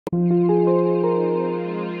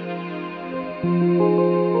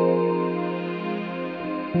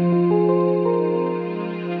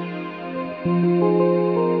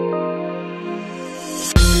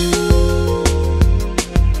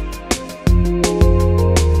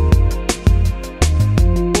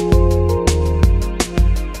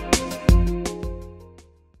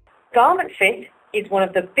Garment fit is one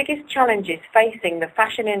of the biggest challenges facing the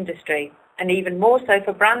fashion industry, and even more so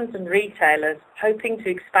for brands and retailers hoping to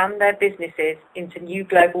expand their businesses into new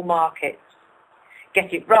global markets.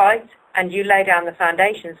 Get it right and you lay down the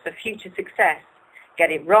foundations for future success. Get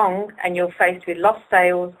it wrong and you're faced with lost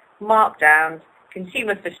sales, markdowns,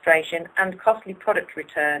 consumer frustration and costly product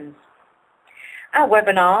returns. Our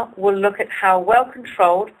webinar will look at how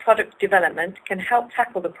well-controlled product development can help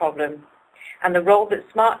tackle the problem, and the role that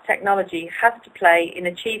smart technology has to play in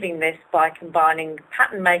achieving this by combining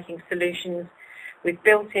pattern-making solutions with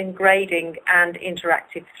built-in grading and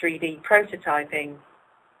interactive 3D prototyping.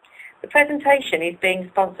 The presentation is being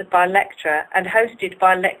sponsored by Lectra and hosted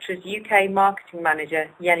by Lectra's UK Marketing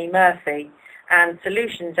Manager, Jenny Murphy, and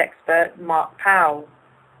Solutions Expert, Mark Powell.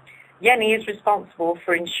 Jenny is responsible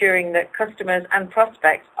for ensuring that customers and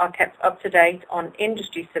prospects are kept up to date on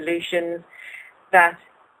industry solutions that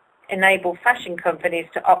enable fashion companies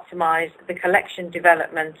to optimize the collection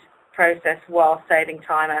development process while saving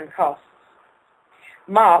time and costs.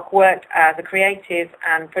 Mark worked as a creative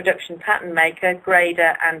and production pattern maker,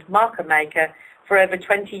 grader and marker maker for over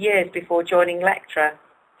 20 years before joining Lectra.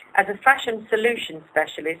 As a fashion solution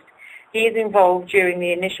specialist, he is involved during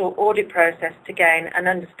the initial audit process to gain an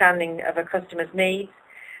understanding of a customer's needs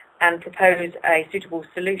and propose a suitable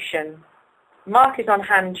solution. Mark is on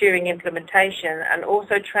hand during implementation and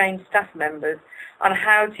also trains staff members on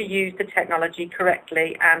how to use the technology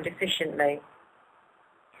correctly and efficiently.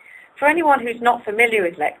 For anyone who's not familiar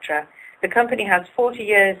with Lectra, the company has 40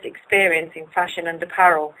 years' experience in fashion and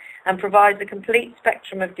apparel and provides a complete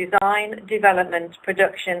spectrum of design, development,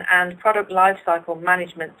 production and product lifecycle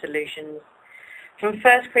management solutions. From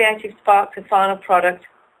first creative spark to final product,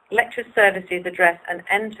 Lectra's services address an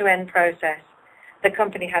end-to-end process. The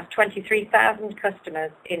company has 23,000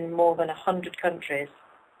 customers in more than 100 countries.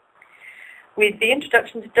 With the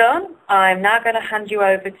introductions done, I'm now going to hand you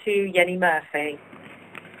over to Jenny Murphy.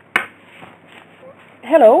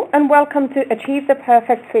 Hello and welcome to Achieve the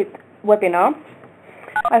Perfect Fit webinar.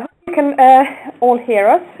 I hope you can all hear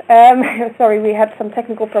us. Sorry, we had some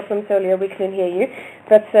technical problems earlier, we couldn't hear you,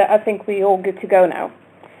 but I think we're all good to go now.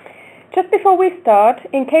 Just before we start,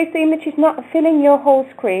 in case the image is not filling your whole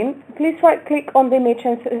screen, please right-click on the image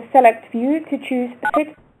and select View to choose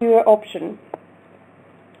Fit Viewer option.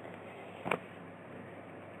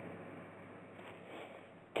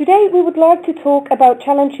 Today we would like to talk about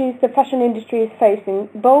challenges the fashion industry is facing,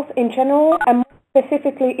 both in general and more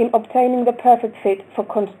specifically in obtaining the perfect fit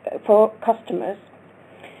for customers.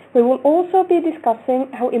 We will also be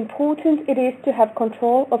discussing how important it is to have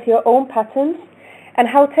control of your own patterns and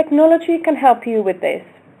how technology can help you with this.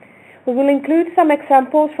 We will include some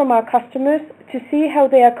examples from our customers to see how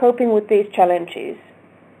they are coping with these challenges.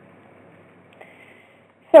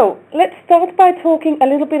 So, let's start by talking a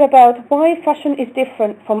little bit about why fashion is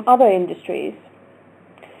different from other industries.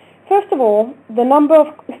 First of all, the number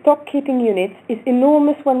of stock keeping units is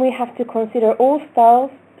enormous when we have to consider all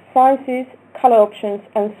styles, sizes, color options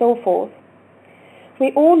and so forth.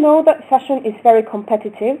 We all know that fashion is very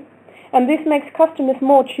competitive, and this makes customers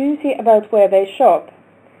more choosy about where they shop.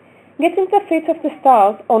 Getting the fit of the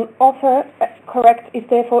styles on offer correct is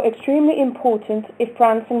therefore extremely important if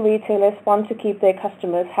brands and retailers want to keep their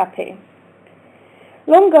customers happy.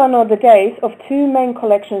 Long gone are the days of 2 main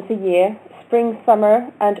collections a year, spring,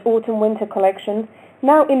 summer and autumn-winter collection.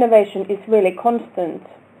 Now innovation is really constant.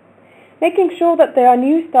 Making sure that there are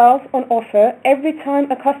new styles on offer every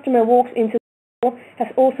time a customer walks into the store has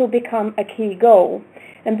also become a key goal,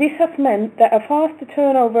 and this has meant that a faster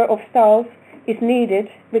turnover of styles is needed,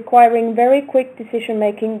 requiring very quick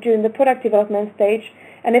decision-making during the product development stage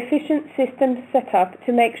and efficient systems set up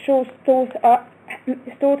to make sure stores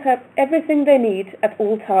have everything they need at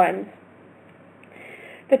all times.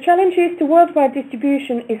 The challenges to worldwide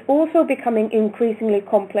distribution is also becoming increasingly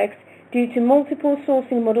complex due to multiple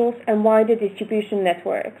sourcing models and wider distribution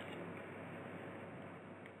networks.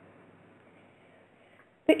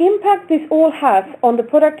 The impact this all has on the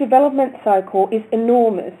product development cycle is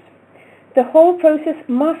enormous. The whole process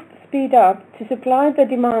must speed up to supply the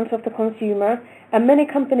demands of the consumer, and many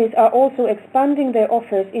companies are also expanding their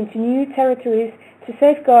offers into new territories to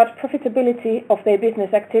safeguard profitability of their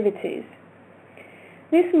business activities.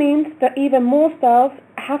 This means that even more styles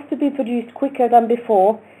have to be produced quicker than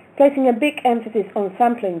before, placing a big emphasis on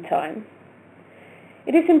sampling time.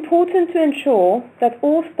 It is important to ensure that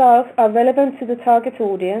all styles are relevant to the target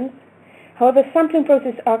audience. However, sampling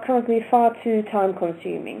processes are currently far too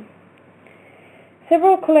time-consuming.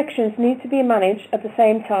 Several collections need to be managed at the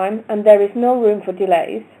same time, and there is no room for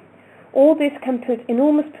delays. All this can put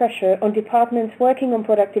enormous pressure on departments working on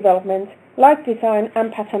product development, like design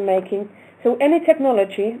and pattern making, so any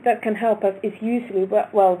technology that can help us is usually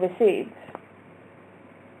well received.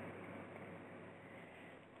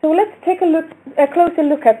 So let's take a closer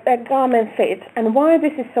look at garment fit and why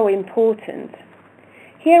this is so important.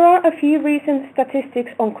 Here are a few recent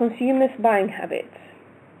statistics on consumers' buying habits.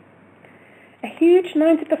 A huge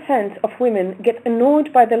 90% of women get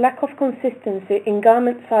annoyed by the lack of consistency in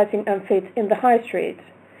garment sizing and fit in the high street.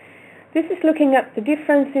 This is looking at the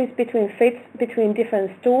differences between fits between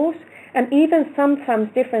different stores and even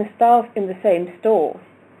sometimes different styles in the same store.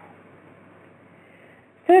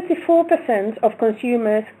 34% of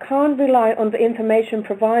consumers can't rely on the information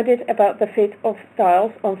provided about the fit of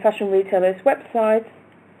styles on fashion retailers' websites.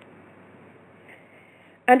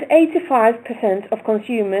 And 85% of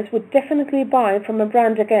consumers would definitely buy from a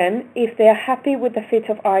brand again if they are happy with the fit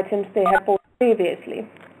of items they have bought previously.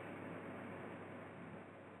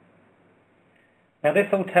 Now this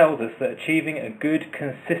all tells us that achieving a good,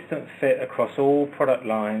 consistent fit across all product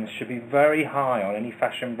lines should be very high on any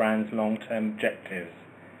fashion brand's long-term objectives.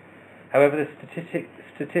 However, the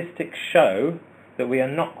statistics show that we are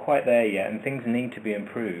not quite there yet and things need to be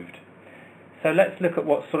improved. So let's look at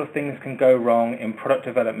what sort of things can go wrong in product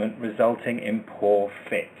development resulting in poor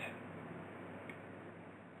fit.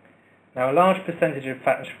 Now, a large percentage of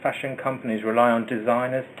fashion companies rely on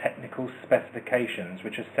designers' technical specifications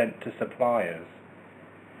which are sent to suppliers.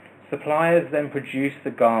 Suppliers then produce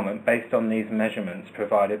the garment based on these measurements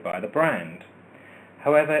provided by the brand.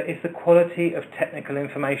 However, is the quality of technical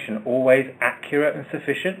information always accurate and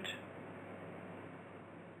sufficient?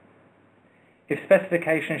 If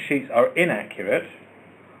specification sheets are inaccurate,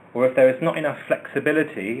 or if there is not enough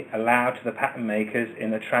flexibility allowed to the pattern makers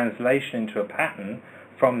in the translation into a pattern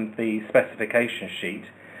from the specification sheet,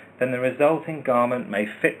 then the resulting garment may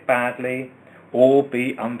fit badly or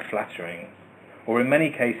be unflattering, or in many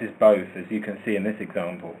cases both, as you can see in this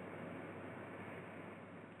example.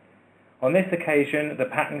 On this occasion, the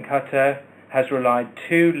pattern cutter has relied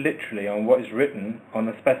too literally on what is written on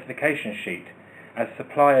the specification sheet, as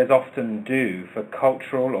suppliers often do for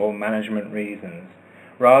cultural or management reasons,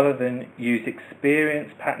 rather than use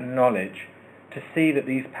experienced pattern knowledge to see that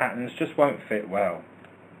these patterns just won't fit well.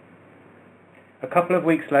 A couple of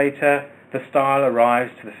weeks later, the style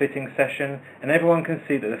arrives to the fitting session and everyone can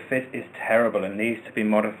see that the fit is terrible and needs to be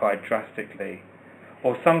modified drastically,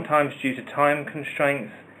 or sometimes due to time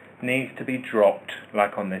constraints needs to be dropped,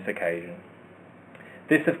 like on this occasion.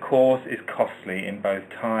 This of course is costly in both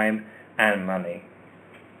time and money.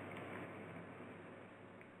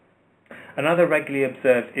 Another regularly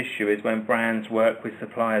observed issue is when brands work with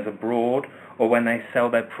suppliers abroad or when they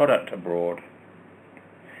sell their product abroad.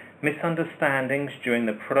 Misunderstandings during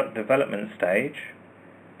the product development stage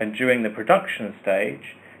and during the production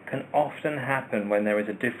stage can often happen when there is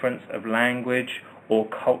a difference of language or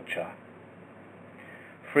culture.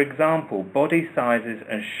 For example, body sizes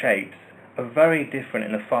and shapes are very different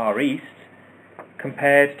in the Far East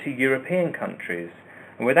compared to European countries,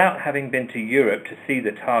 and without having been to Europe to see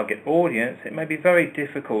the target audience, it may be very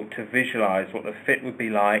difficult to visualize what the fit would be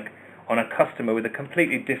like on a customer with a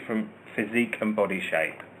completely different physique and body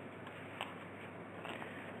shape.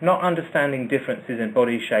 Not understanding differences in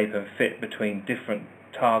body shape and fit between different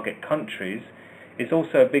target countries is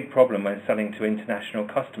also a big problem when selling to international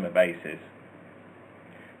customer bases.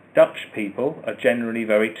 Dutch people are generally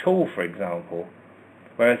very tall, for example,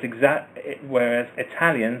 whereas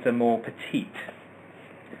Italians are more petite.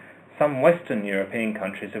 Some Western European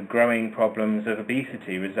countries have growing problems of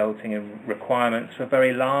obesity resulting in requirements for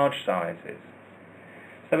very large sizes.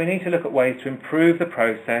 So we need to look at ways to improve the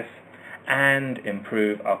process and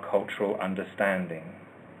improve our cultural understanding.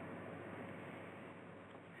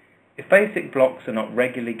 If basic blocks are not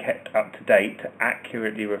regularly kept up to date to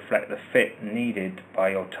accurately reflect the fit needed by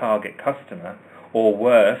your target customer, or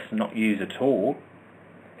worse, not used at all,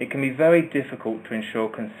 it can be very difficult to ensure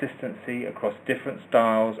consistency across different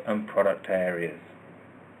styles and product areas.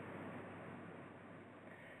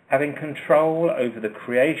 Having control over the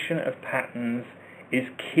creation of patterns is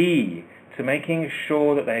key to making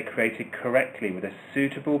sure that they are created correctly with a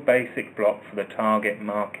suitable basic block for the target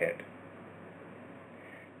market.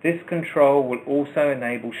 This control will also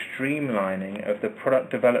enable streamlining of the product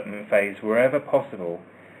development phase wherever possible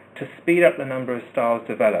to speed up the number of styles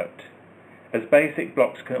developed, as basic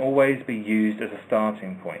blocks can always be used as a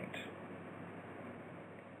starting point.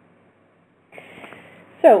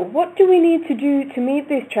 So, what do we need to do to meet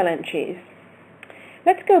these challenges?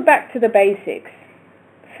 Let's go back to the basics.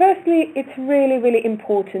 Firstly, it's really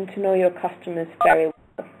important to know your customers very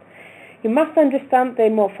well. You must understand their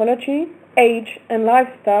morphology, age and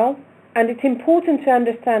lifestyle, and it's important to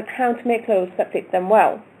understand how to make clothes that fit them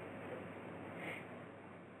well.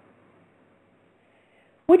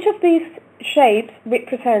 Which of these shapes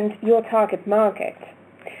represent your target market?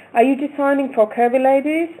 Are you designing for curvy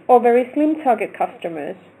ladies or very slim target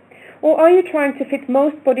customers? Or are you trying to fit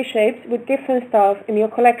most body shapes with different styles in your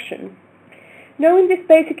collection? Knowing this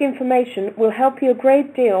basic information will help you a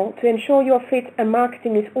great deal to ensure your fit and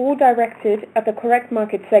marketing is all directed at the correct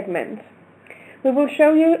market segment. We will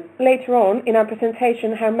show you later on in our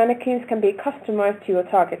presentation how mannequins can be customized to your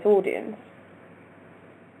target audience.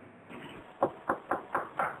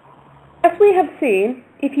 As we have seen,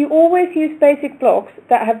 if you always use basic blocks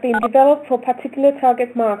that have been developed for particular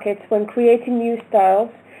target markets when creating new styles,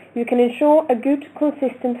 you can ensure a good,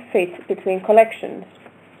 consistent fit between collections.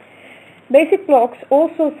 Basic blocks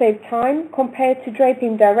also save time compared to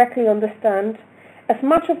draping directly on the stand, as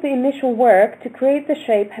much of the initial work to create the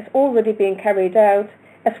shape has already been carried out,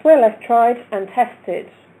 as well as tried and tested.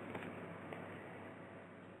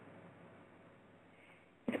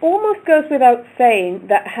 It almost goes without saying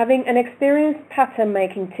that having an experienced pattern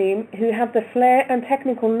making team who have the flair and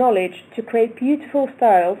technical knowledge to create beautiful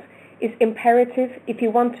styles is imperative if you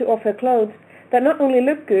want to offer clothes that not only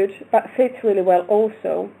look good but fit really well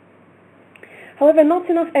also. However, not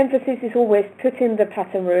enough emphasis is always put in the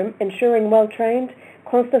pattern room, ensuring well-trained,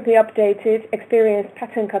 constantly updated, experienced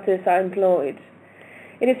pattern cutters are employed.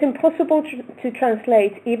 It is impossible to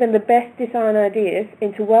translate even the best design ideas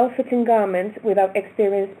into well-fitting garments without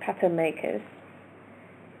experienced pattern makers.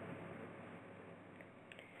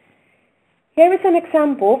 Here is an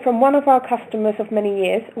example from one of our customers of many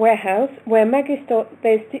years, Warehouse, where Maggie Stott,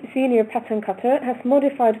 their senior pattern cutter, has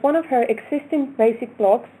modified one of her existing basic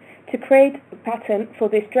blocks to create a pattern for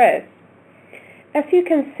this dress. As you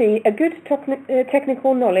can see, a good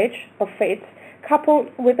technical knowledge of fits coupled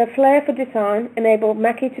with a flair for design enabled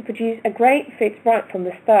Maggie to produce a great fit right from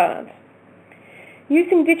the start.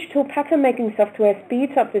 Using digital pattern making software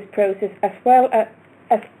speeds up this process as well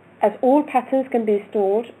as all patterns can be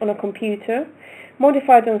stored on a computer,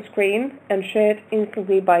 modified on screen and shared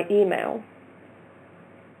instantly by email.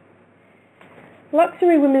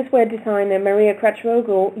 Luxury women's wear designer Maria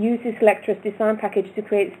Kratz-Vogel uses Lectra's design package to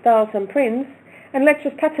create styles and prints, and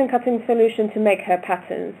Lectra's pattern cutting solution to make her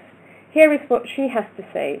patterns. Here is what she has to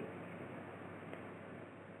say.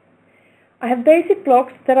 I have basic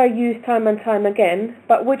blocks that I use time and time again,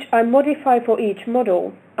 but which I modify for each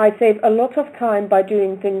model. I save a lot of time by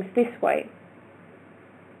doing things this way.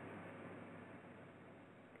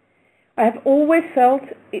 I have always felt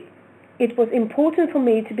it was important for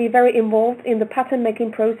me to be very involved in the pattern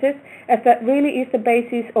making process, as that really is the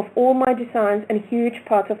basis of all my designs and a huge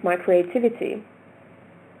part of my creativity.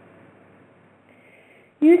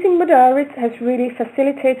 Using Modaris has really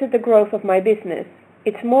facilitated the growth of my business.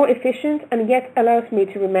 It's more efficient and yet allows me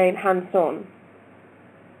to remain hands-on.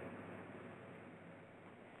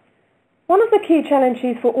 One of the key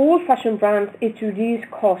challenges for all fashion brands is to reduce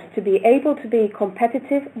costs to be able to be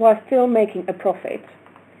competitive while still making a profit.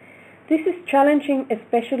 This is challenging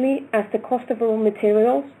especially as the cost of raw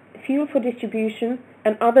materials, fuel for distribution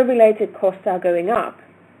and other related costs are going up.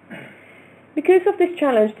 Because of this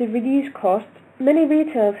challenge to reduce costs, many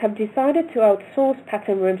retailers have decided to outsource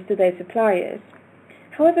pattern rooms to their suppliers.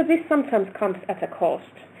 However, this sometimes comes at a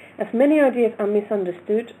cost, as many ideas are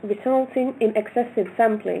misunderstood, resulting in excessive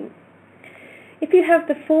sampling. If you have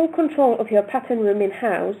the full control of your pattern room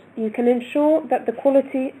in-house, you can ensure that the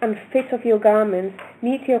quality and fit of your garments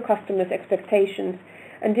meet your customers' expectations,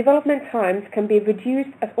 and development times can be reduced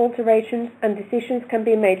as alterations and decisions can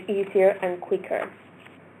be made easier and quicker.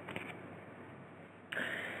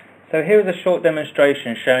 So here is a short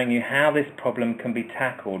demonstration showing you how this problem can be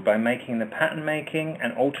tackled by making the pattern making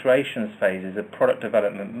and alterations phases of product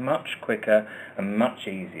development much quicker and much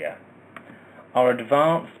easier. Our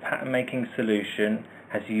advanced pattern making solution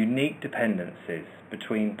has unique dependencies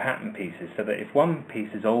between pattern pieces so that if one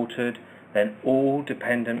piece is altered, then all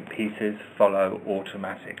dependent pieces follow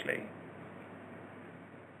automatically.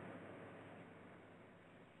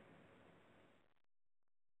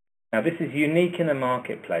 Now this is unique in the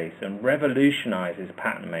marketplace and revolutionises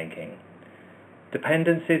pattern making.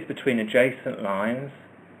 Dependencies between adjacent lines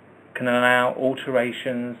can allow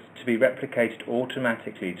alterations to be replicated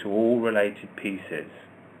automatically to all related pieces.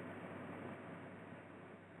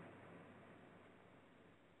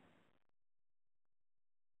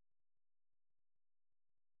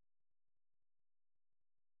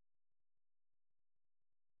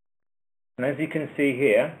 And as you can see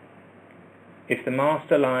here, if the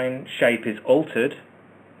master line shape is altered,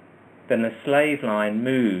 then the slave line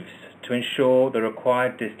moves to ensure the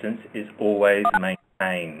required distance is always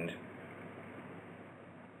maintained.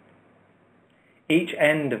 Each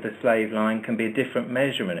end of the slave line can be a different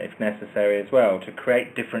measurement if necessary as well to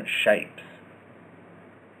create different shapes.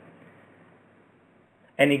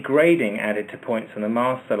 Any grading added to points on the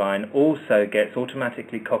master line also gets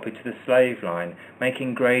automatically copied to the slave line,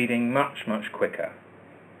 making grading much quicker.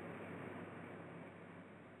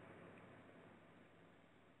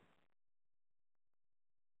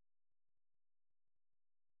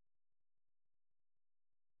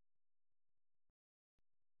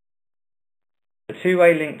 The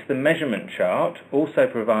two-way link to the measurement chart also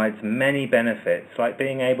provides many benefits, like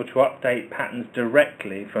being able to update patterns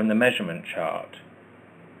directly from the measurement chart,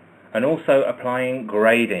 and also applying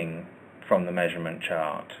grading from the measurement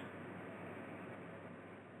chart.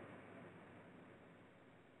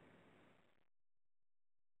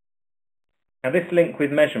 Now this link with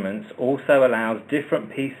measurements also allows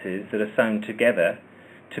different pieces that are sewn together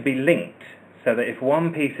to be linked, so that if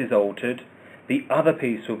one piece is altered, the other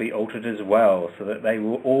piece will be altered as well, so that they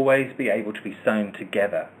will always be able to be sewn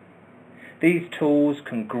together. These tools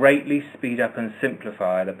can greatly speed up and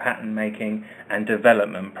simplify the pattern making and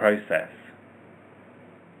development process.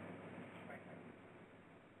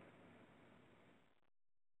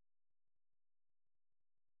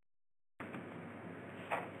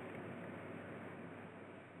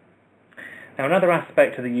 Now, another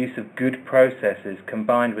aspect of the use of good processes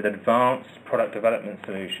combined with advanced product development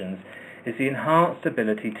solutions is the enhanced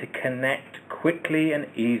ability to connect quickly and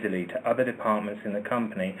easily to other departments in the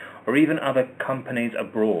company or even other companies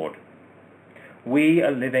abroad. We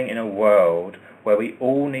are living in a world where we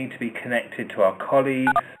all need to be connected to our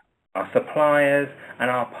colleagues, our suppliers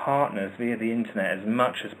and our partners via the internet as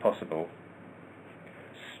much as possible.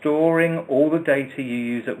 Storing all the data you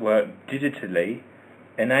use at work digitally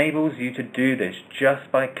enables you to do this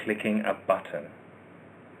just by clicking a button.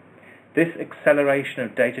 This acceleration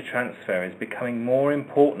of data transfer is becoming more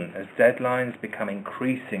important as deadlines become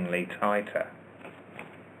increasingly tighter.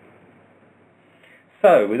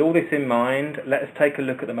 So, with all this in mind, let us take a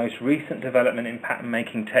look at the most recent development in pattern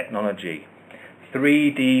making technology,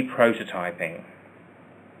 3D prototyping.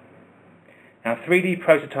 Now, 3D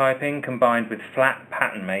prototyping combined with flat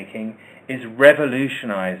pattern making is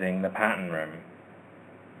revolutionizing the pattern room.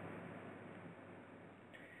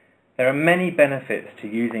 There are many benefits to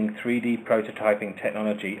using 3D prototyping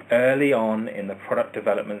technology early on in the product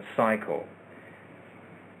development cycle.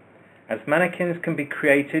 As mannequins can be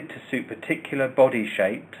created to suit particular body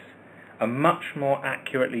shapes, a much more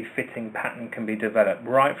accurately fitting pattern can be developed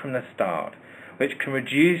right from the start, which can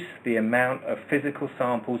reduce the amount of physical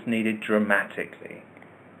samples needed dramatically.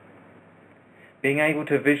 Being able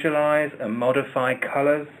to visualize and modify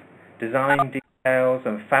colors, design details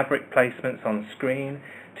and fabric placements on screen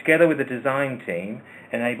together with the design team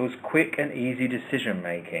enables quick and easy decision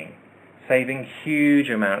making, saving huge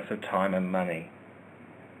amounts of time and money.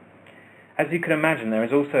 As you can imagine, there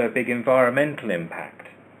is also a big environmental impact.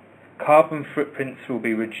 Carbon footprints will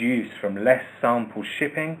be reduced from less sample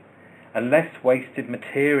shipping and less wasted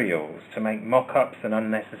materials to make mock-ups and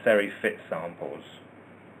unnecessary fit samples.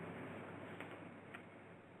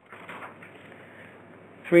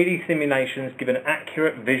 3D simulations give an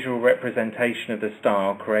accurate visual representation of the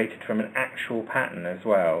style created from an actual pattern as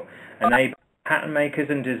well, enabling pattern makers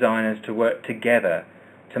and designers to work together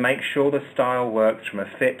to make sure the style works from a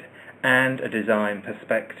fit and a design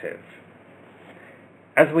perspective.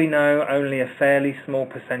 As we know, only a fairly small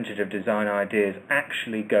percentage of design ideas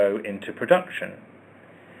actually go into production.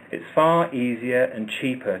 It's far easier and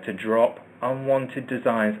cheaper to drop unwanted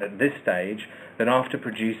designs at this stage than after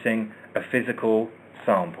producing a physical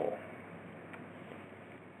sample.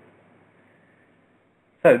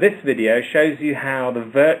 So this video shows you how the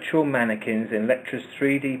virtual mannequins in Lectra's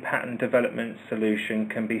 3D pattern development solution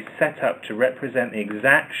can be set up to represent the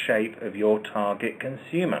exact shape of your target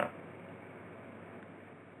consumer.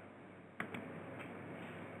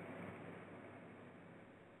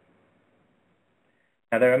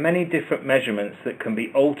 Now there are many different measurements that can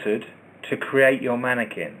be altered to create your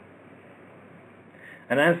mannequin.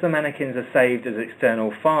 And as the mannequins are saved as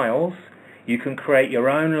external files, you can create your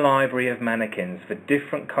own library of mannequins for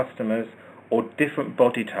different customers or different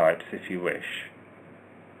body types if you wish.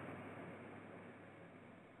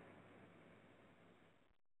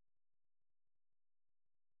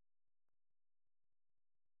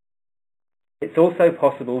 It's also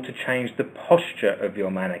possible to change the posture of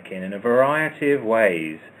your mannequin in a variety of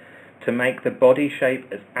ways, to make the body shape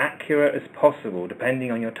as accurate as possible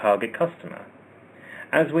depending on your target customer.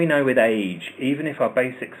 As we know with age, even if our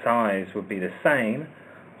basic size would be the same,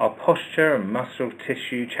 our posture and muscle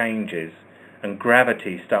tissue changes and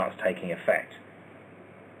gravity starts taking effect.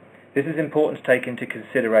 This is important to take into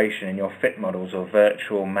consideration in your fit models or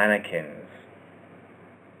virtual mannequins.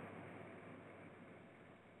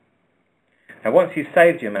 Now, once you've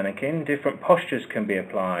saved your mannequin, different postures can be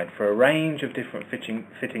applied for a range of different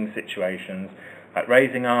fitting situations, like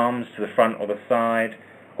raising arms to the front or the side,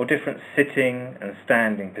 or different sitting and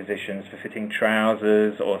standing positions for fitting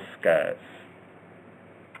trousers or skirts.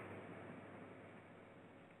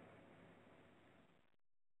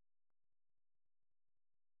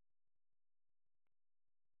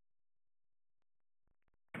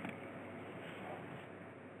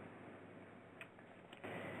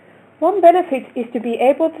 One benefit is to be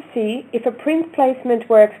able to see if a print placement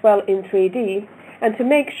works well in 3D and to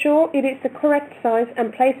make sure it is the correct size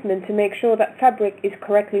and placement to make sure that fabric is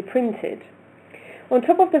correctly printed. On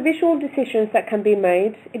top of the visual decisions that can be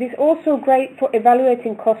made, it is also great for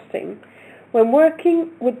evaluating costing. When working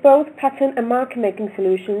with both pattern and marker making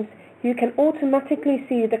solutions, you can automatically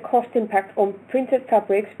see the cost impact on printed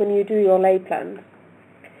fabrics when you do your lay plans.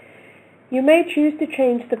 You may choose to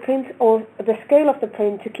change the print or the scale of the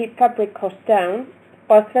print to keep fabric costs down,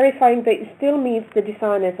 whilst verifying that it still meets the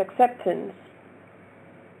designer's acceptance.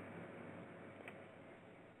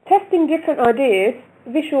 Testing different ideas,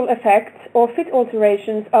 visual effects or fit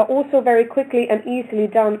alterations are also very quickly and easily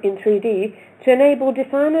done in 3D to enable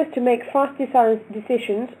designers to make fast design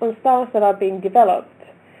decisions on styles that are being developed.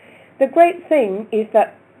 The great thing is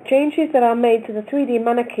that changes that are made to the 3D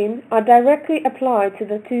mannequin are directly applied to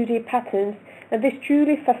the 2D patterns, and this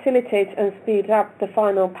truly facilitates and speeds up the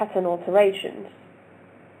final pattern alterations.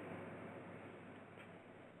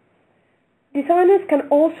 Designers can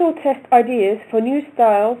also test ideas for new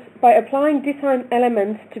styles by applying design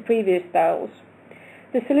elements to previous styles.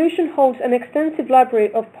 The solution holds an extensive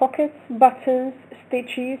library of pockets, buttons,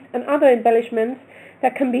 stitches and other embellishments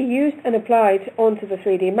that can be used and applied onto the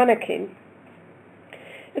 3D mannequin.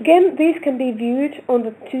 Again, these can be viewed on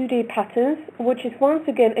the 2D patterns, which is once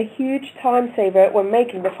again a huge time saver when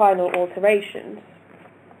making the final alterations.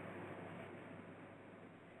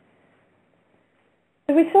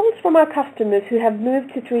 The results from our customers who have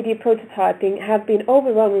moved to 3D prototyping have been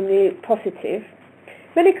overwhelmingly positive.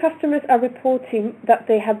 Many customers are reporting that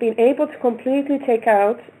they have been able to completely take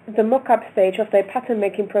out the mock-up stage of their pattern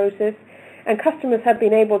making process, and customers have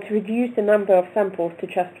been able to reduce the number of samples to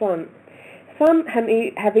just one. Some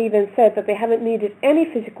have even said that they haven't needed any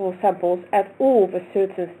physical samples at all for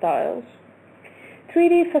certain styles.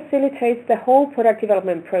 3D facilitates the whole product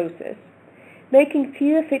development process. Making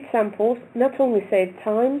fewer fit samples not only saves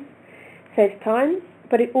time,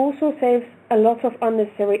 but it also saves a lot of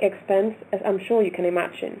unnecessary expense, as I'm sure you can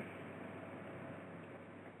imagine.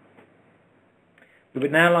 We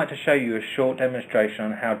would now like to show you a short demonstration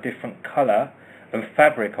on how different colour and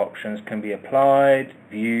fabric options can be applied,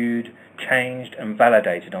 viewed, changed and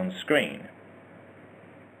validated on screen.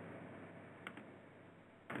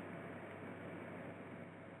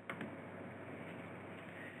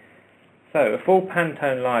 So a full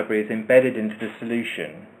Pantone library is embedded into the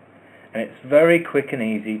solution, and it's very quick and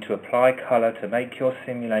easy to apply colour to make your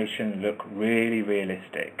simulation look really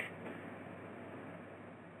realistic.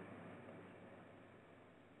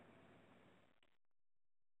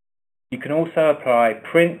 You can also apply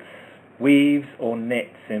prints, weaves or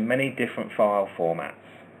knits in many different file formats.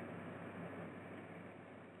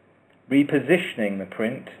 Repositioning the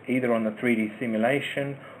print either on the 3D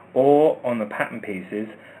simulation or on the pattern pieces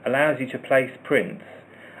allows you to place prints,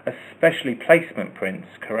 especially placement prints,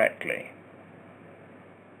 correctly.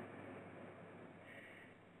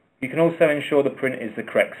 You can also ensure the print is the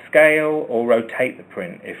correct scale or rotate the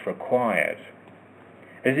print if required.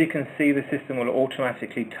 As you can see, the system will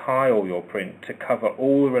automatically tile your print to cover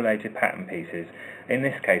all the related pattern pieces, in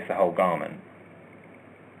this case the whole garment.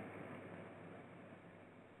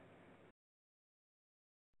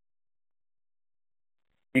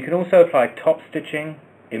 You can also apply top stitching,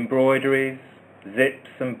 embroideries,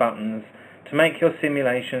 zips and buttons to make your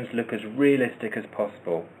simulations look as realistic as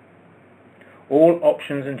possible. All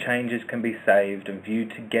options and changes can be saved and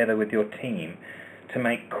viewed together with your team to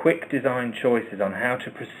make quick design choices on how to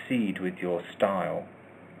proceed with your style.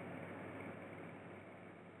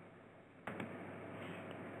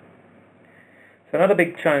 So another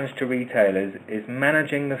big challenge to retailers is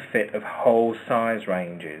managing the fit of whole size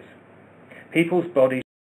ranges. People's bodies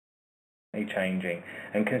are changing,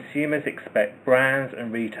 and consumers expect brands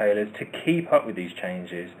and retailers to keep up with these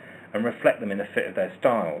changes and reflect them in the fit of their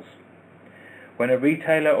styles. When a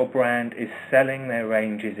retailer or brand is selling their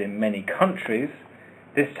ranges in many countries,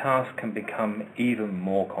 this task can become even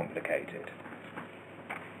more complicated.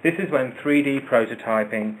 This is when 3D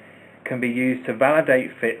prototyping can be used to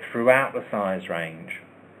validate fit throughout the size range.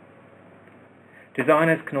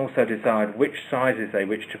 Designers can also decide which sizes they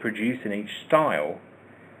wish to produce in each style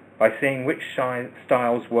by seeing which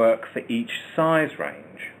styles work for each size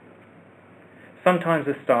range. Sometimes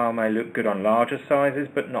a style may look good on larger sizes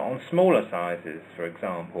but not on smaller sizes, for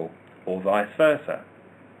example, or vice versa.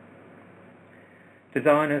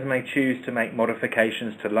 Designers may choose to make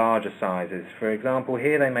modifications to larger sizes. For example,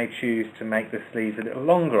 here they may choose to make the sleeves a little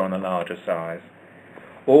longer on a larger size,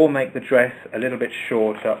 or make the dress a little bit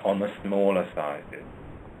shorter on the smaller sizes.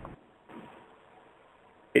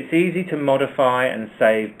 It's easy to modify and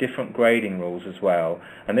save different grading rules as well,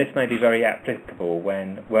 and this may be very applicable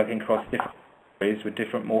when working across different areas with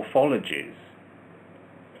different morphologies.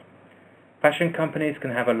 Fashion companies can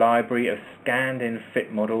have a library of scanned-in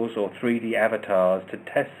fit models or 3D avatars to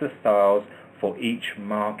test the styles for each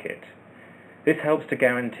market. This helps to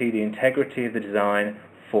guarantee the integrity of the design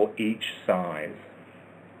for each size.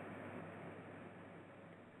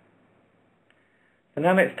 So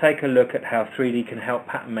now let's take a look at how 3D can help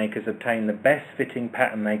pattern makers obtain the best fitting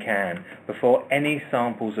pattern they can before any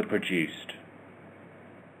samples are produced.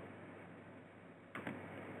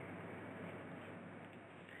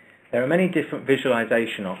 There are many different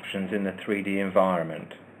visualization options in the 3D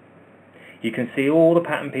environment. You can see all the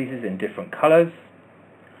pattern pieces in different colors,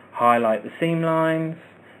 highlight the seam lines,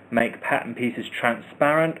 make pattern pieces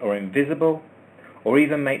transparent or invisible, or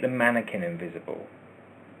even make the mannequin invisible.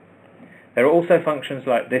 There are also functions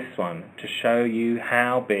like this one to show you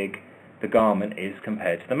how big the garment is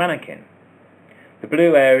compared to the mannequin. The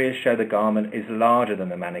blue areas show the garment is larger than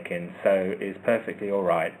the mannequin, so it's perfectly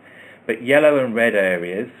alright. But yellow and red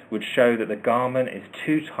areas would show that the garment is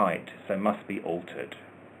too tight, so must be altered.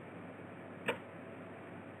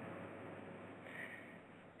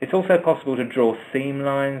 It's also possible to draw seam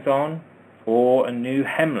lines on, or a new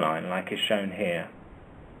hemline like is shown here.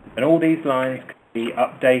 And all these lines can be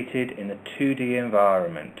updated in the 2D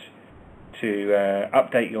environment to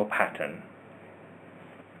update your pattern.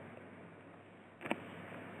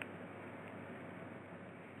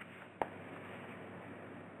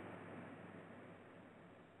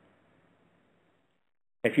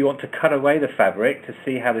 If you want to cut away the fabric to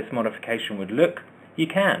see how this modification would look, you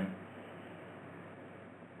can.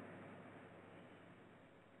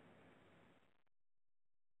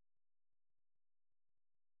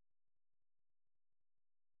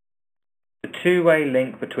 The two-way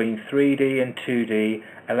link between 3D and 2D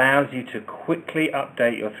allows you to quickly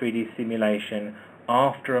update your 3D simulation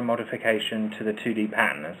after a modification to the 2D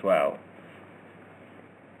pattern as well.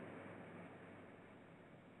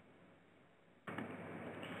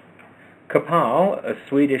 Kappahl, a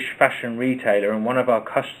Swedish fashion retailer and one of our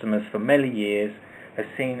customers for many years, has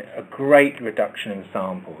seen a great reduction in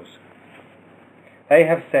samples. They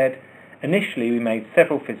have said, initially we made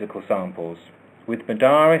several physical samples. With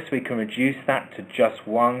Modaris we can reduce that to just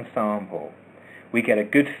one sample. We get a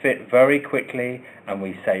good fit very quickly and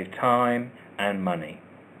we save time and money.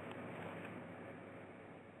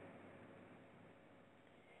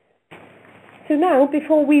 So now,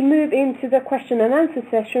 before we move into the question and answer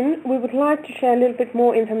session, we would like to share a little bit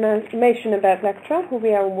more information about Lectra, who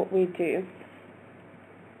we are and what we do.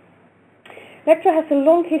 Lectra has a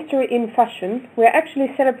long history in fashion. We are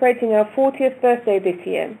actually celebrating our 40th birthday this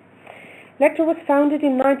year. Lectra was founded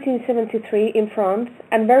in 1973 in France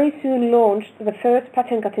and very soon launched the first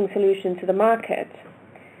pattern cutting solution to the market.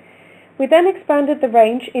 We then expanded the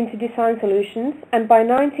range into design solutions, and by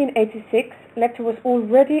 1986 Lectra was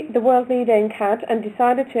already the world leader in CAD and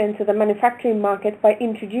decided to enter the manufacturing market by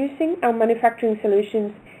introducing our manufacturing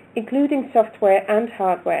solutions, including software and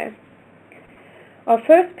hardware. Our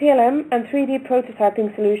first PLM and 3D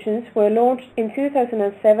prototyping solutions were launched in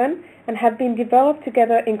 2007 and have been developed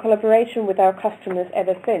together in collaboration with our customers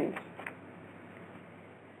ever since.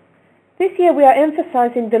 This year we are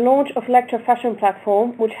emphasizing the launch of Lectra Fashion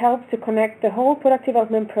Platform, which helps to connect the whole product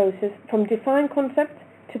development process from design concept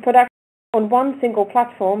to production on one single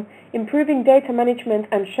platform, improving data management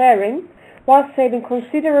and sharing, while saving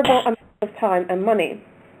considerable amount of time and money.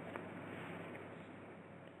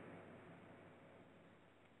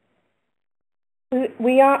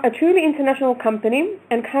 We are a truly international company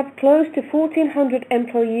and have close to 1,400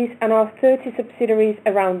 employees and our 30 subsidiaries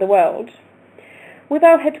around the world. With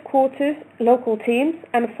our headquarters, local teams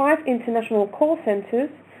and 5 international call centers,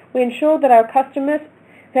 we ensure that our customers,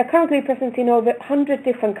 who are currently present in over 100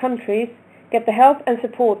 different countries, get the help and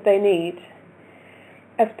support they need.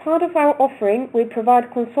 As part of our offering, we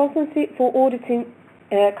provide consultancy for auditing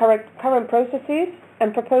current processes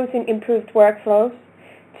and proposing improved workflows,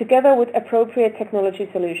 together with appropriate technology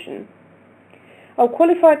solutions. Our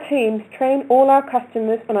qualified teams train all our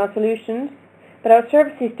customers on our solutions, but our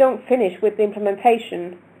services don't finish with the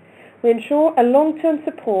implementation. We ensure a long-term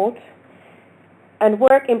support and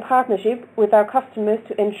work in partnership with our customers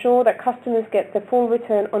to ensure that customers get the full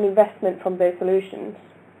return on investment from their solutions.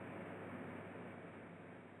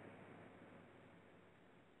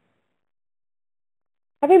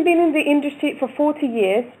 Having been in the industry for 40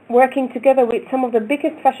 years, working together with some of the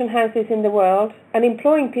biggest fashion houses in the world and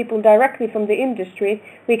employing people directly from the industry,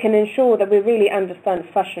 we can ensure that we really understand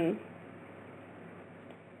fashion.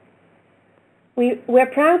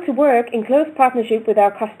 We're proud to work in close partnership with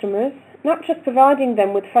our customers, not just providing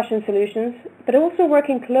them with fashion solutions, but also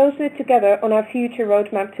working closely together on our future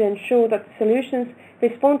roadmap to ensure that the solutions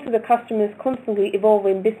respond to the customers' constantly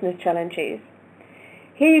evolving business challenges.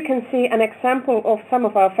 Here you can see an example of some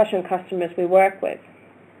of our fashion customers we work with.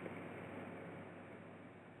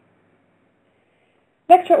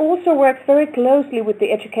 Vectra also works very closely with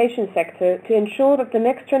the education sector to ensure that the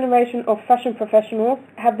next generation of fashion professionals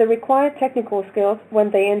have the required technical skills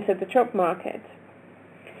when they enter the job market.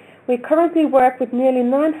 We currently work with nearly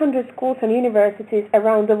 900 schools and universities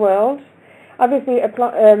around the world, obviously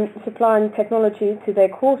supplying technology to their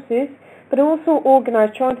courses, but also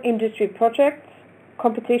organize joint industry projects,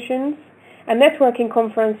 competitions and networking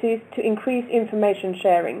conferences to increase information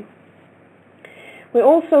sharing. We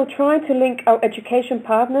also try to link our education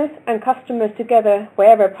partners and customers together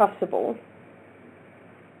wherever possible.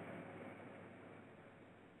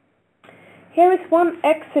 Here is one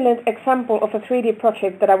excellent example of a 3D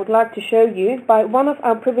project that I would like to show you by one of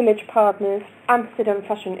our privileged partners, Amsterdam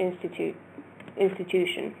Fashion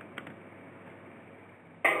Institution.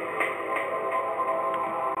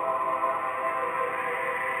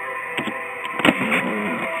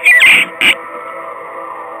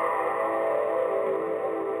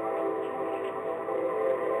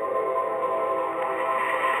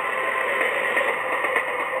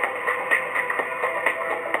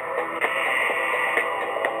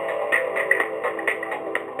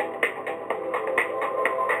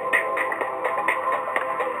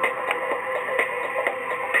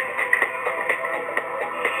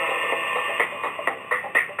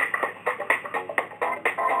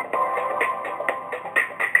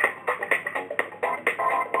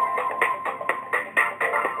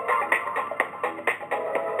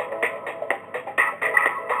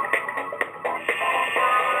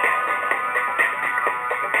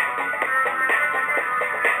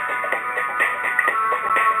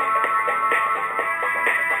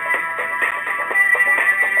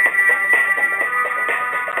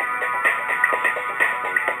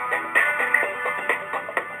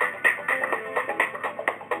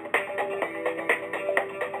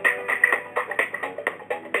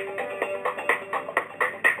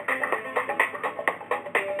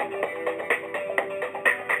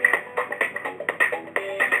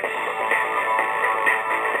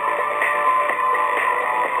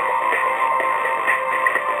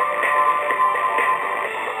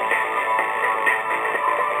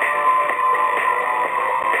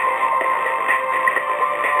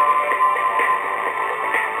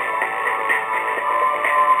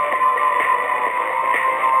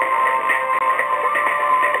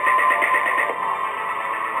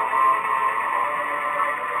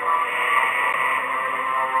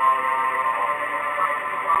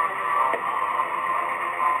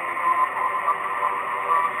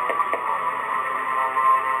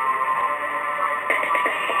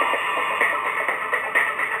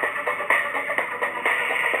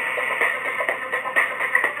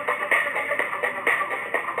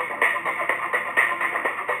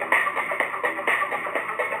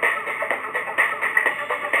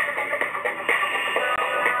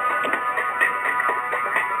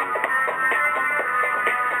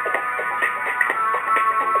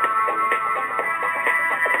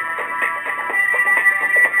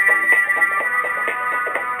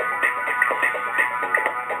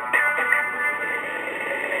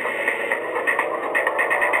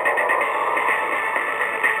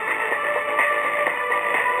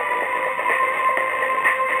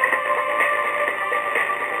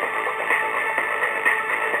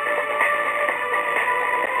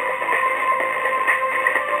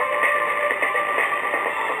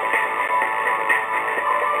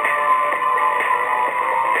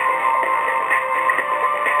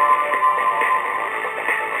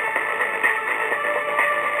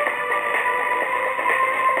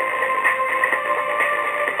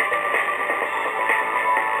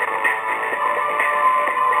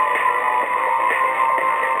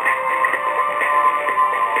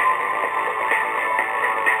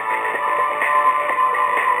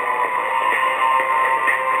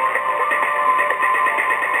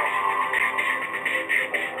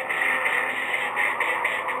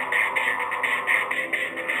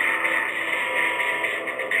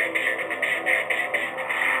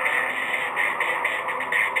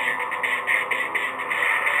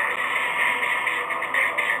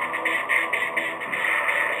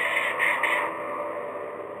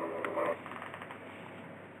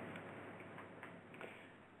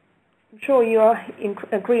 sure you are in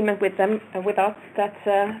agreement with us, that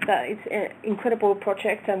it's an incredible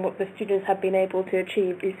project, and what the students have been able to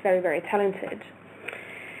achieve is very, very talented.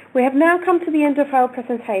 We have now come to the end of our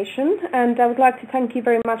presentation, and I would like to thank you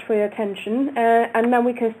very much for your attention. And now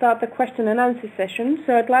we can start the question and answer session.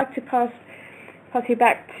 So I'd like to pass you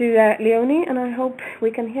back to Leonie, and I hope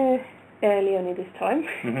we can hear Leonie this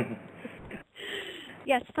time.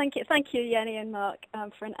 Yes, thank you, Jenny and Mark,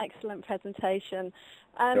 for an excellent presentation.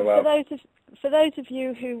 You're welcome. For those of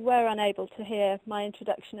you who were unable to hear my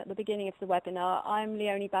introduction at the beginning of the webinar, I'm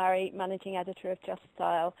Leonie Barry, Managing Editor of Just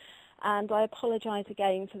Style, and I apologise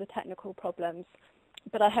again for the technical problems,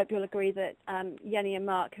 but I hope you'll agree that Jenny and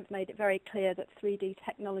Mark have made it very clear that 3D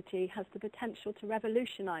technology has the potential to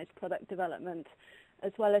revolutionise product development,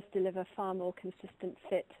 as well as deliver far more consistent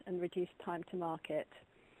fit and reduce time to market.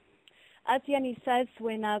 As Jenny says,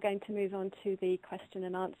 we're now going to move on to the question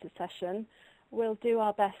and answer session. We'll do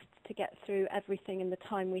our best to get through everything in the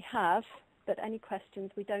time we have, but any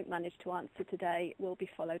questions we don't manage to answer today will be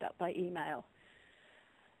followed up by email.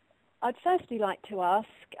 I'd firstly like to ask,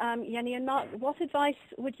 Jenny and Mark, what advice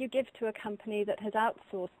would you give to a company that has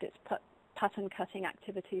outsourced its pattern cutting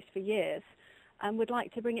activities for years and would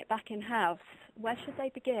like to bring it back in-house? Where should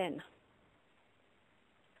they begin?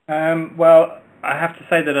 Well, I have to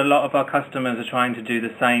say that a lot of our customers are trying to do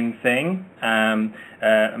the same thing.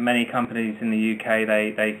 Many companies in the UK,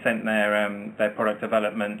 they sent their product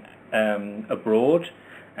development abroad,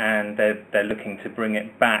 and they're looking to bring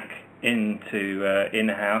it back into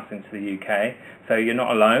in-house into the UK. So you're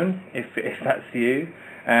not alone if that's you.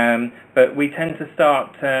 But we tend to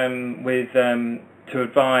start to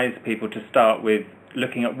advise people to start with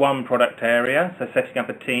looking at one product area, so setting up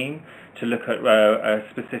a team to look at a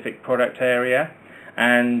specific product area,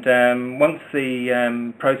 and once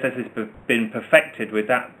the process has been perfected with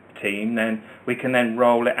that team, then we can then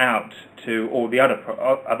roll it out to all the other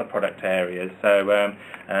product areas, so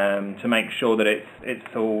to make sure that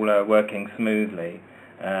it's all working smoothly.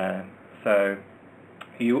 So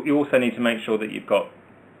you also need to make sure that you've got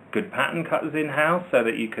good pattern cutters in-house, so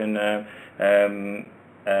that you can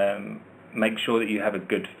make sure that you have a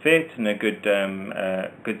good fit and a good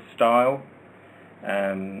style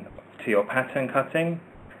to your pattern cutting.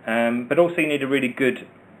 But also you need a really good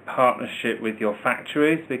partnership with your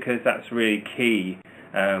factories, because that's really key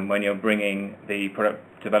when you're bringing the product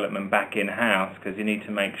development back in-house, because you need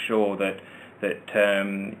to make sure that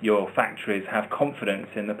your factories have confidence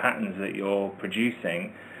in the patterns that you're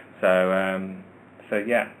producing. So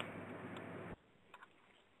yeah.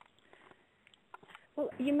 Well,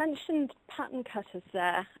 you mentioned pattern cutters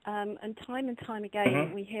there, and time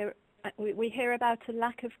again we hear about a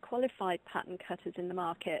lack of qualified pattern cutters in the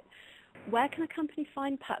market. Where can a company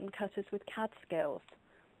find pattern cutters with CAD skills?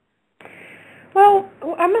 Well,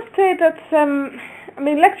 I must say that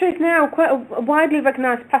Lectra is now quite a widely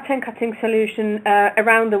recognised pattern cutting solution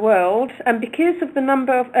around the world, and because of the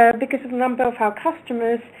number of our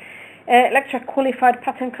customers, Lectra qualified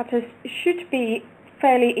pattern cutters should be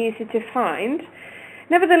fairly easy to find.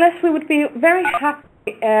 Nevertheless, we would be very happy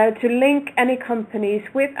to link any companies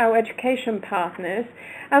with our education partners,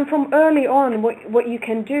 and from early on what you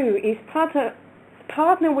can do is partner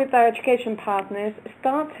with our education partners,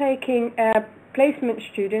 start taking placement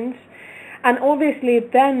students, and obviously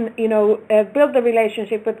then build the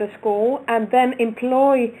relationship with the school, and then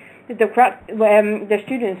employ the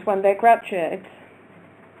students when they graduate.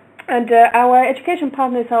 And our education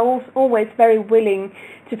partners are always very willing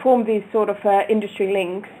to form these sort of industry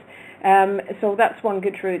links. So that's one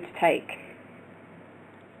good route to take.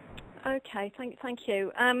 Okay, thank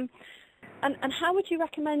you. And how would you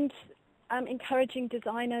recommend encouraging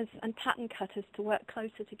designers and pattern cutters to work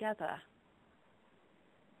closer together?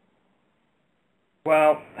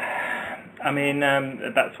 Well,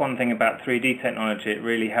 that's one thing about 3D technology. It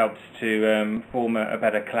really helps to form a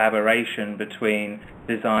better collaboration between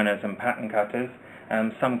designers and pattern cutters.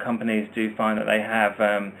 Some companies do find that they have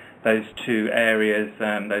those two areas,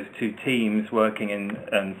 those two teams working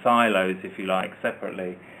in silos, if you like,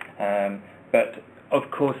 separately. But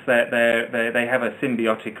of course, they have a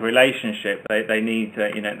symbiotic relationship. They need,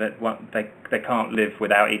 they can't live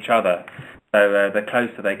without each other. So the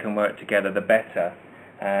closer they can work together, the better.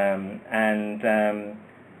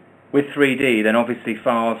 With 3D, then obviously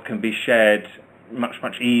files can be shared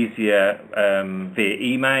much easier via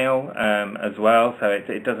email as well. So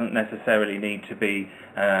it doesn't necessarily need to be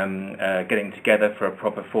getting together for a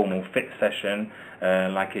proper formal fit session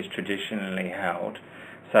like is traditionally held.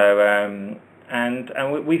 So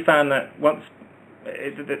and we found that once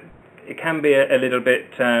it can be a little bit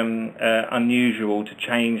unusual to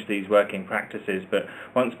change these working practices, but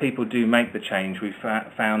once people do make the change, we've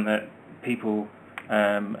found that people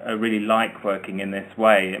really like working in this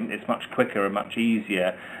way. It's much quicker and much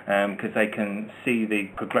easier because they can see the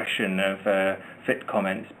progression of fit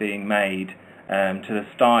comments being made to the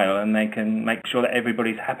style, and they can make sure that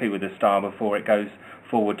everybody's happy with the style before it goes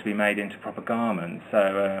forward to be made into proper garments.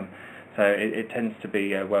 So it tends to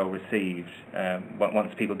be well received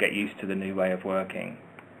once people get used to the new way of working.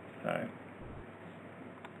 So.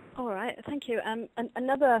 All right, thank you. And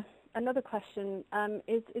another question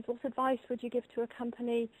is what advice would you give to a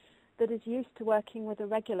company that is used to working with a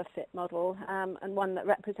regular fit model and one that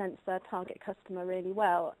represents their target customer really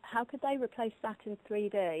well? How could they replace that in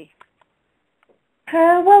 3D?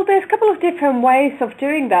 Well, there's a couple of different ways of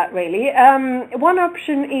doing that, really. One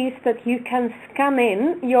option is that you can scan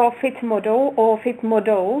in your fit model or fit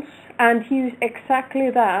models and use exactly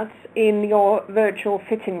that in your virtual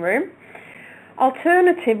fitting room.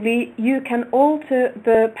 Alternatively, you can alter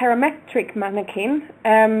the parametric mannequin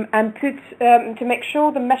and put to make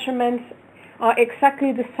sure the measurements are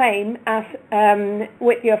exactly the same as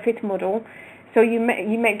with your fit model. So you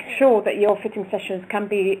make sure that your fitting sessions can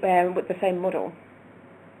be with the same model.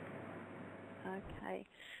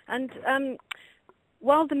 And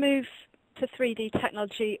while the move to 3D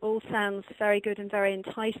technology all sounds very good and very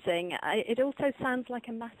enticing, it also sounds like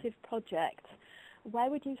a massive project. Where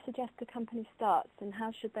would you suggest a company starts, and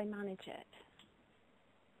how should they manage it?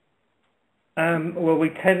 Well, we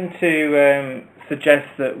tend to suggest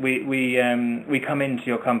that we come into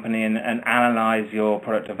your company and analyse your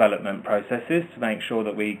product development processes to make sure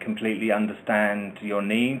that we completely understand your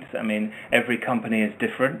needs. I mean, every company is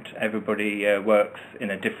different. Everybody works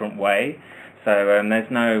in a different way. So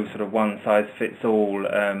there's no sort of one-size-fits-all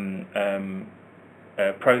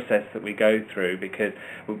process that we go through, because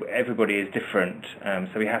everybody is different.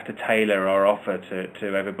 So we have to tailor our offer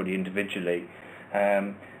to everybody individually.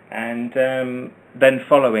 And then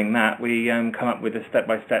following that, we come up with a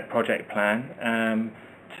step-by-step project plan and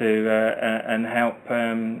help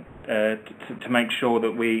to make sure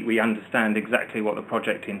that we understand exactly what the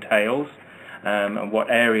project entails and what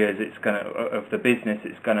areas of the business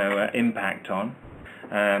it's going to impact on.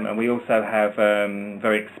 And we also have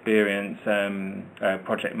very experienced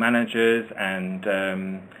project managers and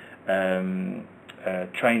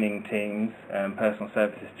training teams, personal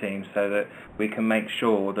services teams, so that we can make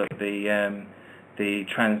sure that the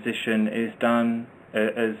transition is done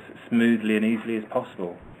as smoothly and easily as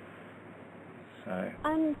possible. So.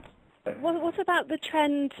 And what about the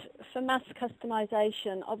trend for mass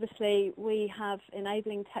customization? Obviously, we have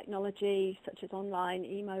enabling technology such as online,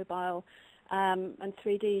 e-mobile, and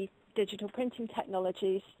 3D digital printing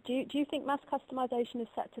technologies. Do you think mass customization is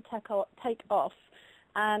set to take off?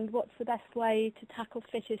 And what's the best way to tackle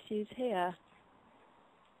fit issues here?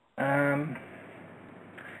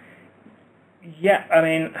 Yeah, I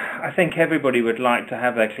mean, I think everybody would like to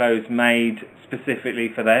have their clothes made specifically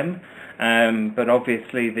for them, but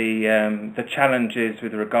obviously the challenges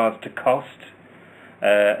with regards to cost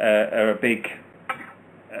are a big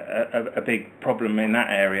problem in that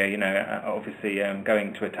area. You know, obviously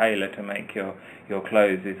going to a tailor to make your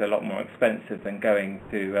clothes is a lot more expensive than going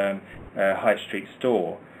to a high street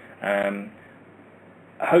store.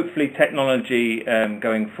 Hopefully technology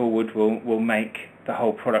going forward will make the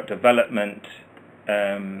whole product development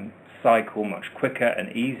cycle much quicker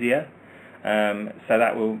and easier, so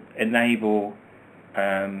that will enable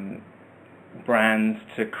brands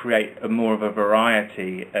to create more of a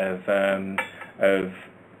variety of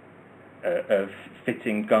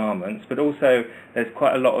fitting garments. But also there's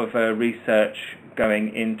quite a lot of research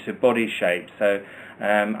going into body shape. So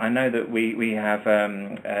I know that we have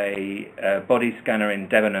a body scanner in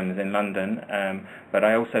Debenhams in London, but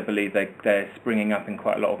I also believe they're springing up in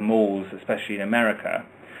quite a lot of malls, especially in America,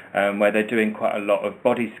 where they're doing quite a lot of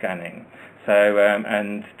body scanning. So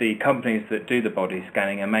and the companies that do the body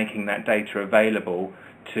scanning are making that data available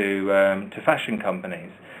to fashion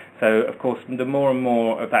companies. So of course, the more and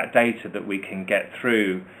more of that data that we can get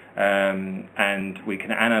through and we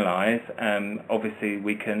can analyse, obviously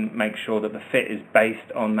we can make sure that the fit is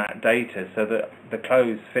based on that data, so that the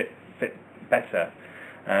clothes fit better.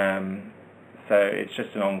 So it's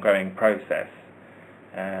just an ongoing process.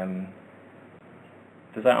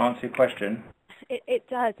 Does that answer your question? It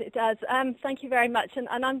does. Thank you very much. And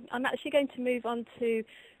I'm actually going to move on to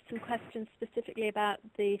some questions specifically about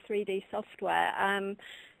the 3D software.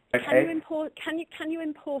 Okay. Can you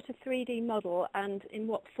import a 3D model, and in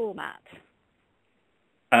what format?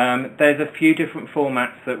 There's a few different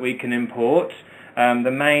formats that we can import.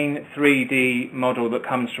 The main 3D model that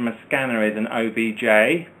comes from a scanner is an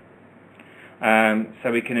OBJ,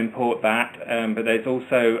 so we can import that. But there's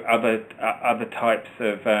also other types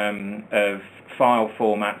of file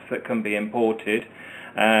formats that can be imported.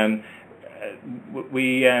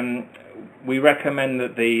 We recommend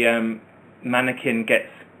that the mannequin gets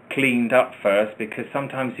cleaned up first, because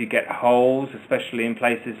sometimes you get holes, especially in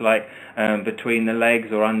places like between the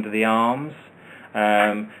legs or under the arms.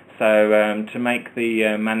 So to make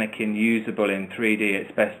the mannequin usable in 3D,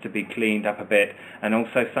 it's best to be cleaned up a bit. And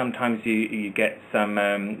also sometimes you get some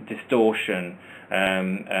distortion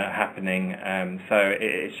happening. So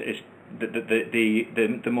it's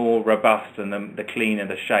the more robust and the cleaner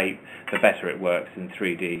the shape, the better it works in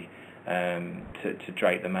 3D to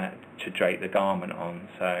drape the garment on.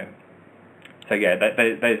 So yeah,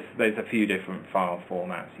 there's a few different file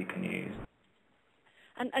formats you can use.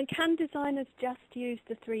 And can designers just use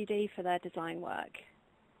the 3D for their design work?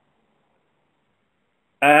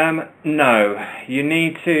 No, you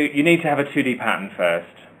need to have a 2D pattern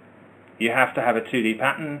first. You have to have a 2D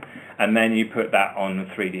pattern, and then you put that on the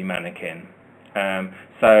 3D mannequin.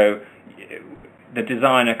 So the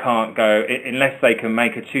designer can't go, unless they can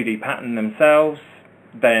make a 2D pattern themselves,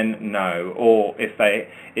 then no. Or if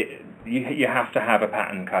you have to have a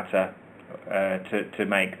pattern cutter to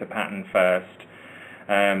make the pattern first.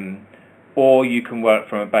 Or you can work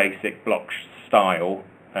from a basic block style,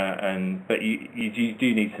 but you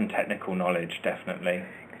do need some technical knowledge, definitely.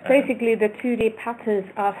 Basically, the 2D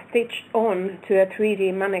patterns are stitched on to a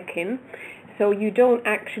 3D mannequin, so you don't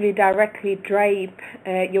actually directly drape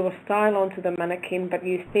your style onto the mannequin, but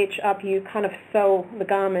you stitch up, you kind of sew the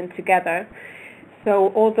garment together.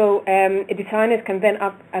 So although designers can then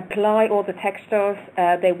apply all the textures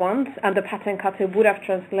they want, and the pattern cutter would have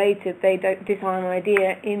translated their design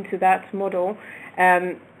idea into that model,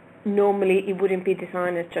 normally it wouldn't be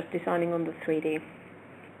designers just designing on the 3D.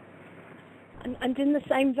 And in the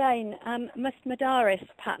same vein, must Madaris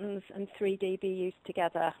patterns and 3D be used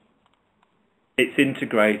together? It's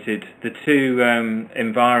integrated. The two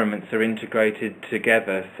environments are integrated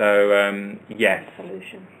together, so yes.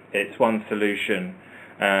 Solution. It's one solution.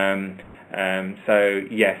 So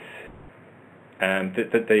yes,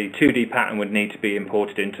 the 2D pattern would need to be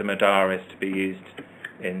imported into Madaris to be used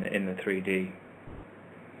in the 3D.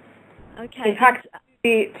 Okay. In fact,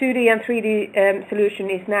 the 2D and 3D solution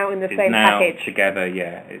is now in the same package. It's now together,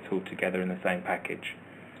 yeah. It's all together in the same package.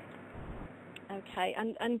 Okay,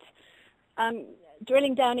 and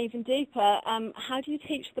drilling down even deeper, how do you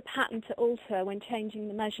teach the pattern to alter when changing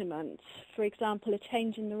the measurements? For example, a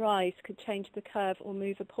change in the rise could change the curve or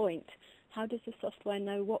move a point. How does the software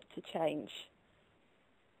know what to change?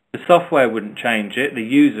 The software wouldn't change it, the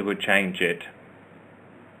user would change it.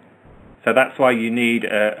 So that's why you need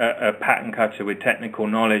a pattern cutter with technical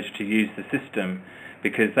knowledge to use the system,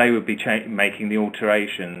 because they would be making the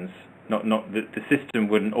alterations. The system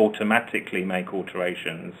wouldn't automatically make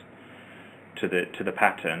alterations to the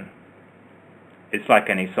pattern. It's like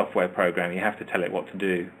any software program; you have to tell it what to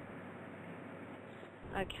do.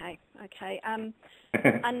 Okay. And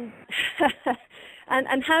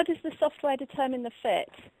and how does the software determine the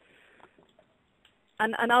fit?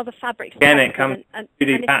 And are the fabrics? Again, it comes to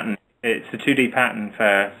 2D pattern. It's a 2D pattern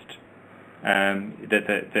first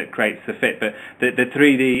that creates the fit, but the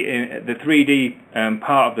 3D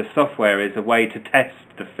part of the software is a way to test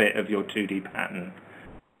the fit of your 2D pattern.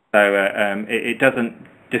 So it doesn't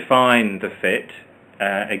define the fit.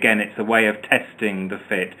 Again, it's a way of testing the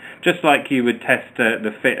fit, just like you would test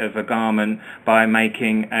the fit of a garment by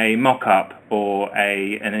making a mock-up or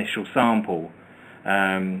an initial sample.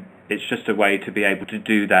 It's just a way to be able to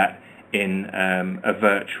do that in a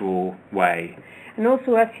virtual way. And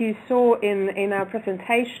also, as you saw in our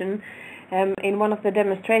presentation, in one of the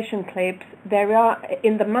demonstration clips, there are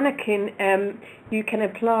in the mannequin you can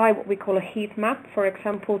apply what we call a heat map, for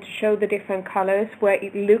example, to show the different colors where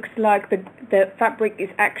it looks like the fabric is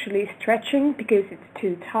actually stretching because it's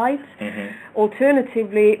too tight. Mm-hmm.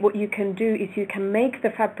 Alternatively, what you can do is you can make the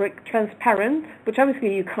fabric transparent, which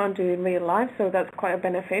obviously you can't do in real life, so that's quite a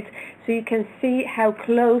benefit. So you can see how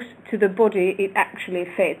close to the body it actually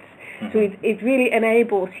fits. Mm-hmm. So it really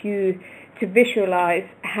enables you to visualize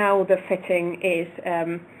how the fitting is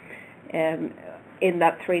in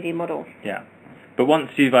that 3D model. Yeah, but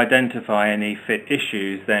once you've identified any fit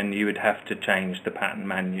issues, then you would have to change the pattern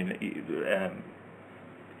manually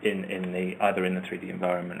either in the 3D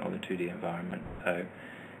environment or the 2D environment. So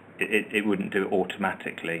it wouldn't do it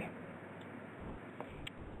automatically.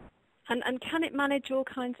 And can it manage all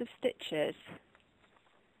kinds of stitches?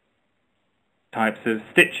 Types of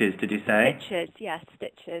stitches, did you say? Stitches, yes,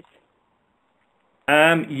 stitches.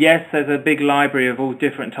 Yes, there's a big library of all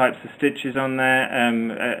different types of stitches on there.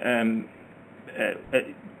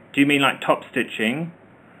 Do you mean like top stitching?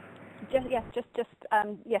 Yes,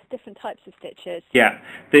 yes, different types of stitches. Yeah,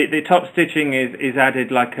 the top stitching is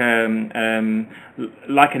added like an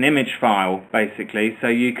image file basically, so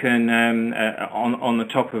you can on the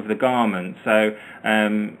top of the garment. So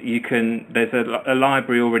you can, there's a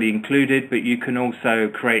library already included, but you can also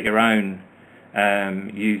create your own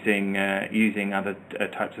using other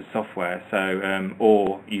types of software. So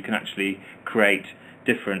or you can actually create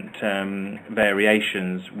different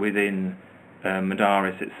variations within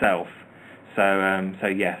Madaris itself. So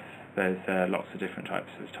yes, there's lots of different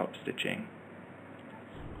types of top stitching.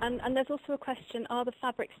 And there's also a question: are the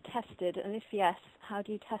fabrics tested? And if yes, how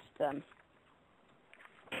do you test them?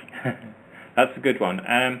 That's a good one.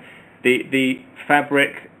 The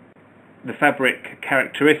fabric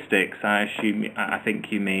characteristics, I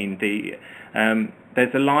think you mean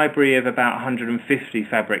there's a library of about 150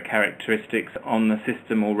 fabric characteristics on the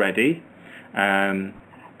system already,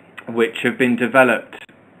 which have been developed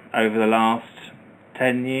over the last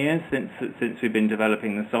 10 years since we've been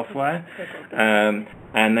developing the software,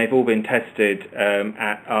 and they've all been tested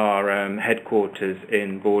at our headquarters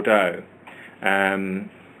in Bordeaux.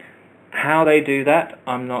 How they do that,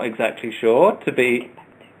 I'm not exactly sure, to be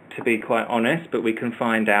quite honest, but we can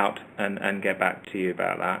find out and get back to you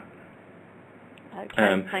about that.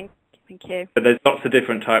 Okay, thank you. But there's lots of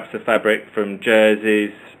different types of fabric, from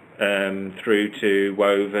jerseys through to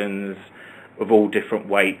wovens of all different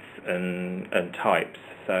weights and types.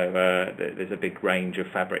 So there's a big range of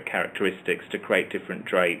fabric characteristics to create different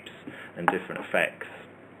drapes and different effects.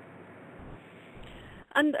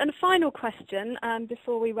 And a final question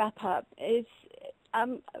before we wrap up is a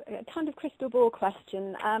kind of crystal ball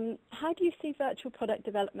question. How do you see virtual product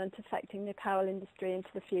development affecting the apparel industry into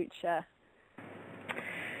the future?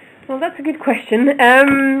 Well, that's a good question.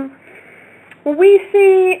 We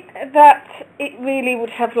see that it really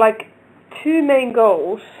would have like two main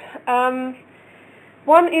goals.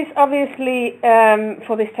 One is obviously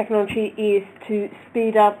for this technology is to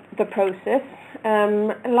speed up the process.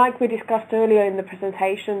 Like we discussed earlier in the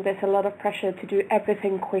presentation, there's a lot of pressure to do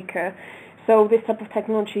everything quicker. So this type of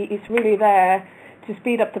technology is really there to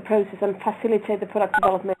speed up the process and facilitate the product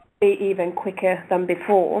development even quicker than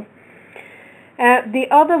before. The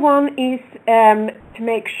other one is to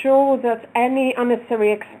make sure that any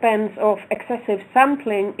unnecessary expense of excessive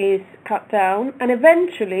sampling is cut down, and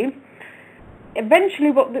eventually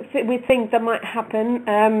what we think that might happen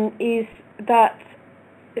is that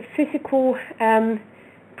physical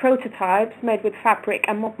prototypes made with fabric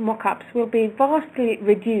and mock-ups will be vastly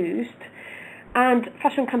reduced, and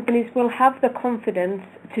fashion companies will have the confidence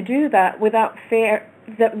to do that without a fear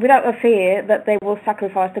that they will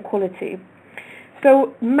sacrifice the quality.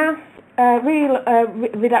 So mass real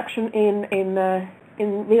reduction in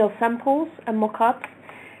real samples and mock-ups,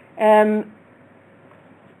 a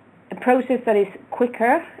process that is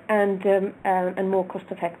quicker and more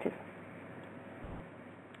cost-effective.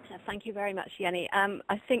 Thank you very much, Jenny.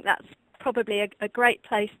 I think that's probably a great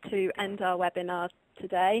place to end our webinar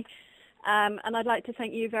today. And I'd like to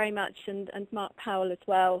thank you very much, and Mark Powell as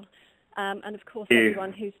well, and of course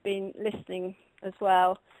everyone who's been listening as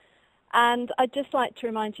well. And I'd just like to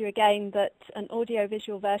remind you again that an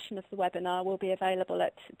audio-visual version of the webinar will be available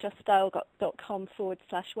at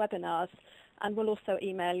juststyle.com/webinars, and we'll also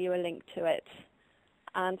email you a link to it.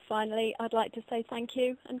 And finally, I'd like to say thank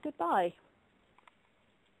you and goodbye.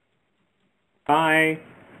 Bye.